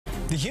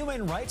The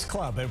Human Rights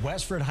Club at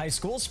Westford High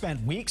School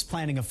spent weeks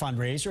planning a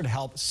fundraiser to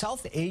help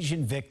South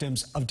Asian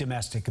victims of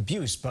domestic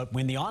abuse. But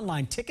when the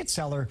online ticket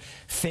seller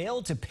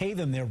failed to pay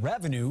them their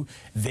revenue,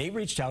 they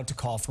reached out to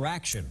call for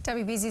action.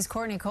 WBZ's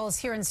Courtney Cole's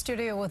here in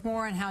studio with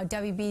more on how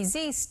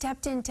WBZ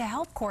stepped in to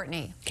help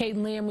Courtney. Kate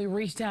and Liam, we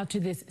reached out to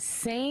this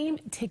same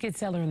ticket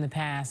seller in the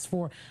past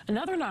for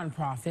another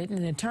nonprofit,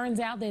 and it turns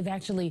out they've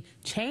actually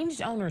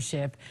changed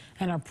ownership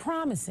and are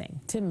promising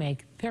to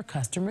make their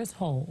customers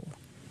whole.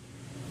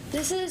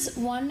 This is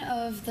one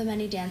of the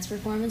many dance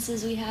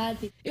performances we had.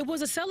 It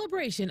was a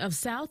celebration of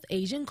South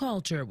Asian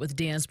culture with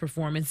dance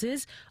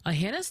performances, a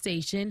henna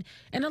station,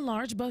 and a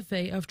large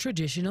buffet of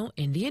traditional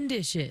Indian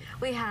dishes.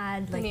 We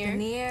had like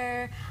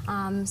paneer,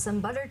 some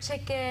butter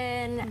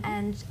chicken,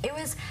 and it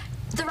was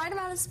the right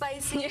amount of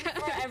spicy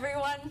for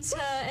everyone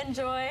to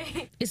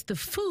enjoy. It's the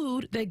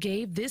food that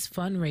gave this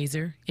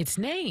fundraiser its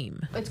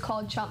name. It's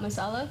called Chaat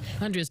Masala.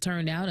 Hundreds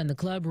turned out, and the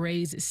club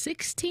raised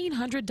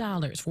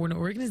 $1,600 for an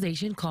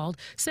organization called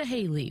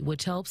Saheli,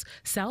 which helps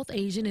South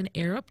Asian and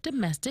Arab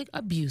domestic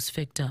abuse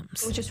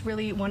victims. It was just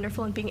really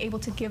wonderful, and being able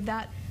to give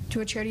that to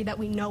a charity that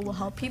we know will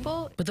help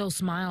people. But those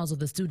smiles of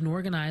the student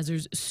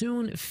organizers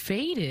soon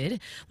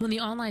faded when the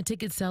online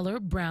ticket seller,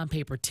 Brown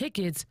Paper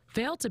Tickets,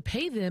 failed to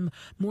pay them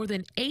more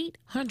than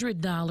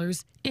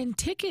 $800 in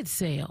ticket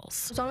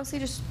sales. It was honestly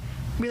just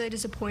really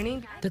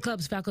disappointing. The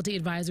club's faculty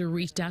advisor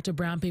reached out to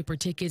Brown Paper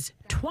Tickets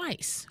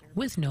twice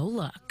with no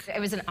luck.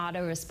 It was an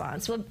auto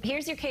response. Well,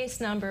 here's your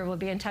case number. We'll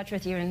be in touch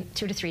with you in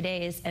 2 to 3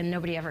 days, and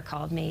nobody ever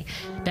called me.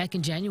 Back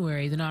in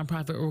January, the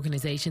nonprofit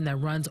organization that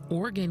runs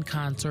organ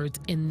concerts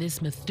in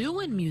this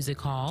Methuen Music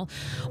Hall,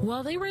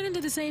 well, they ran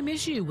into the same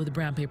issue with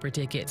Brown Paper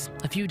Tickets.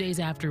 A few days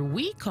after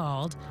we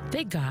called,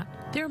 they got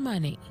their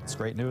money. It's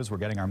great news. We're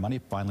getting our money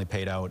finally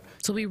paid out.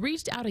 So we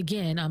reached out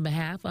again on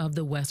behalf of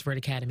the Westford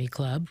Academy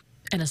Club,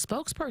 and a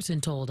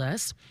spokesperson told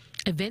us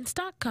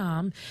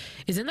events.com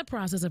is in the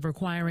process of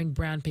requiring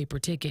Brown Paper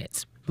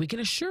Tickets. We can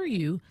assure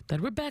you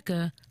that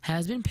Rebecca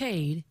has been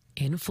paid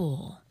in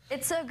full.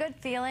 It's a good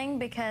feeling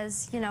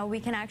because, you know, we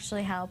can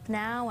actually help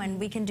now and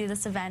we can do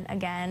this event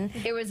again.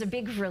 It was a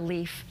big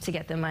relief to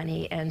get the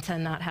money and to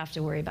not have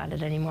to worry about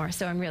it anymore.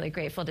 So I'm really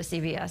grateful to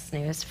CBS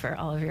News for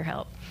all of your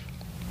help.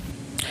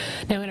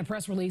 Now, in a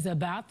press release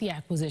about the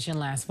acquisition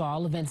last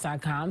fall,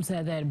 events.com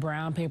said that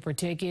Brown Paper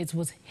Tickets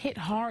was hit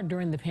hard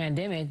during the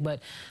pandemic, but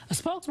a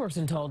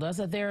spokesperson told us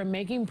that they're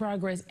making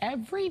progress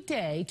every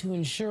day to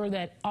ensure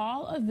that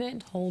all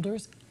event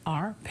holders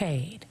are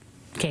paid.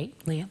 Kate,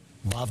 Liam.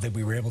 Love that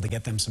we were able to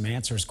get them some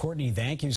answers. Courtney, thank you.